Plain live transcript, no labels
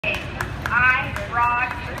I brought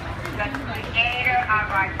the creator of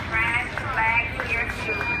our trans flag here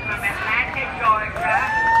to from Atlanta, Georgia,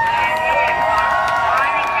 and it is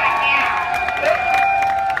Monica Helms.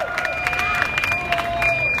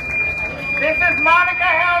 This is Monica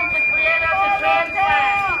Helms, the creator of the trans flag.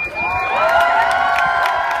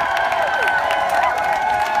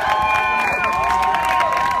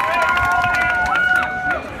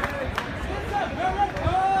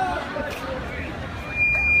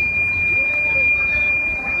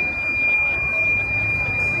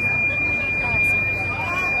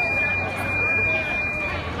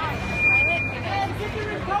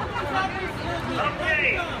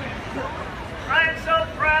 Okay, I am so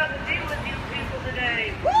proud to be with you people today.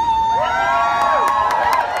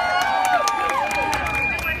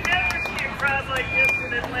 You would never see a crowd like this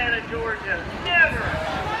in Atlanta, Georgia. Never.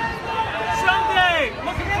 Someday!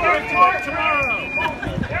 Looking forward to it tomorrow.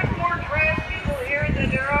 There's more trans people here than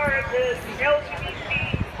there are at the LGBT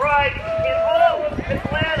pride in all of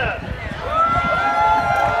Atlanta.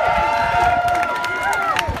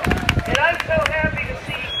 And I'm so happy to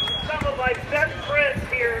see some of my best friends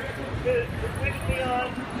here to wish me on.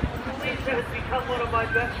 Lisa has become one of my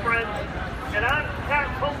best friends. And I'm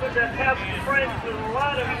hoping to have friends with a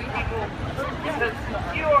lot of you people because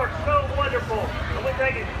you are so wonderful. I wish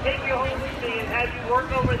I could take you home with me and have you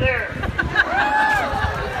work over there.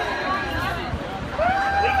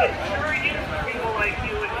 We can sure use people like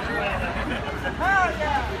you in Atlanta.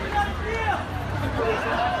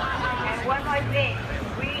 And one more thing,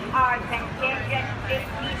 we are contingent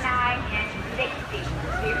 59 and 60.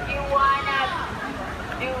 If you want to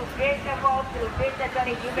do visible to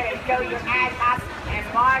visibility, you better show your ass up and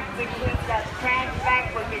march between the trans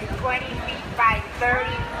flag, which is 20 feet by 30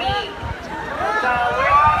 feet. So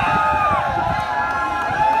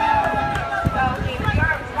if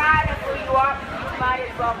you're proud of who you are, you might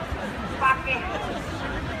as well fucking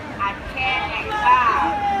attend and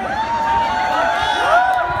bow.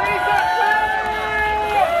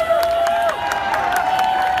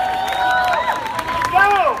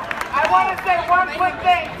 One quick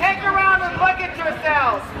thing, take around and look at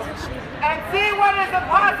yourselves and see what is the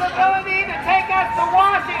possibility to take us to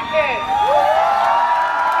Washington.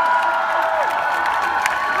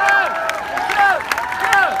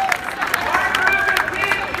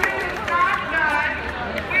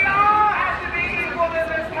 We all have to be equal in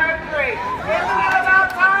this country. Isn't it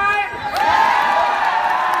about time?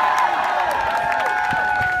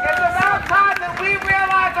 It's about time that we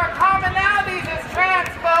realize our commonalities as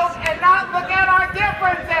trans folks and not look at our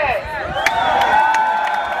differences.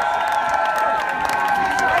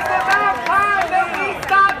 It's about time that we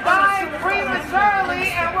stop dying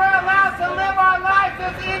prematurely and we're allowed to live our lives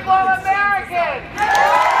as equal Americans.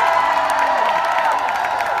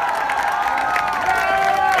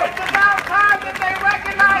 It's about time that they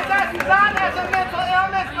recognize us not as a mental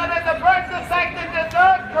illness but as a birth defect that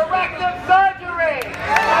deserves corrective surgery.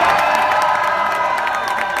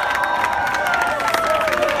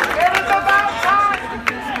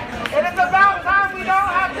 It is about time we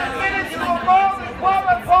don't have to fit into a mold and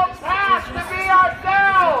quote-unquote past to be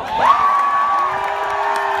ourselves.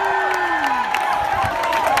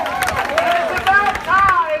 It is about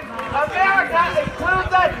time America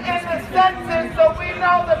includes us in the census so we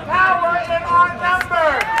know the power in our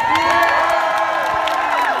numbers.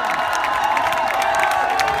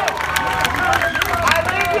 I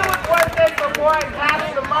leave you with one thing before I pass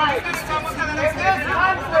the mic. In this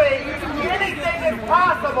country, anything is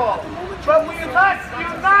possible, but we must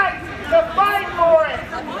unite to fight for it.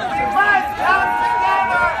 We must come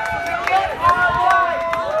together to get our rights.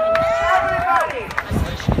 Everybody,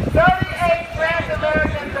 38 trans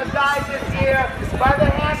Americans have died this year by the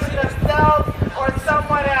hands of themselves or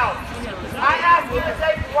someone else. I ask you to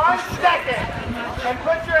take 1 second and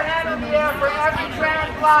put your hand in the air for every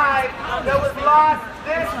trans life that was lost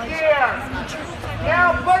this year.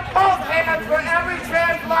 Now put both hands for every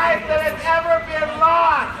trans life that has ever been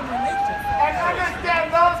lost. And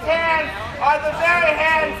understand those hands are the very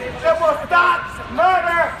hands that will stop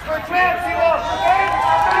murder for trans people.